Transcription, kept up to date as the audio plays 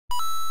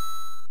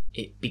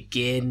It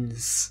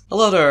begins.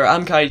 Hello there,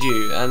 I'm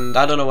Kaiju, and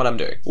I don't know what I'm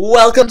doing.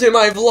 Welcome to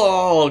my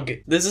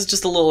vlog! This is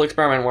just a little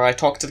experiment where I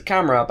talk to the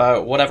camera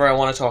about whatever I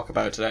want to talk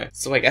about today.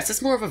 So I guess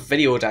it's more of a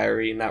video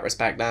diary in that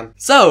respect then.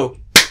 So,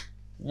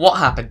 what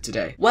happened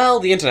today? Well,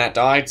 the internet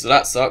died, so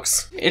that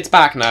sucks. It's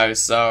back now,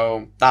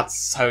 so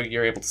that's how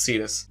you're able to see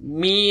this.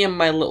 Me and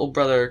my little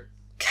brother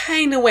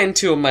kinda went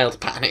into a mild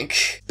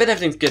panic. But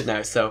everything's good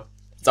now, so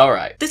it's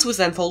alright. This was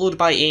then followed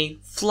by a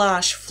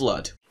flash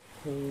flood.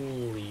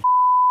 Holy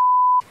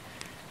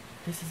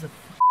this is a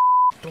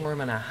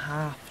storm and a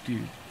half,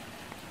 dude.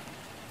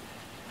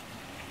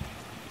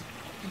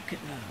 Look at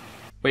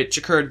that. Which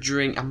occurred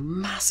during a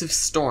massive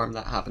storm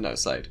that happened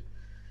outside.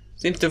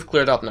 Seems to have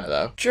cleared up now,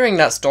 though. During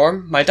that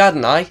storm, my dad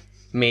and I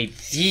made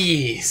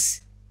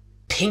these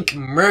pink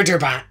murder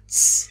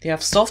bats. They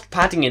have soft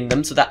padding in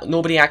them so that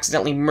nobody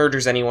accidentally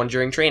murders anyone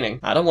during training.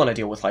 I don't want to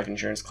deal with life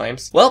insurance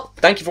claims. Well,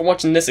 thank you for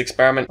watching this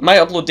experiment. I might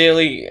upload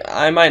daily,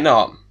 I might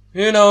not.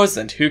 Who knows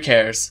and who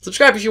cares?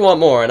 Subscribe if you want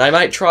more, and I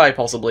might try,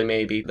 possibly,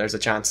 maybe. There's a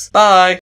chance. Bye!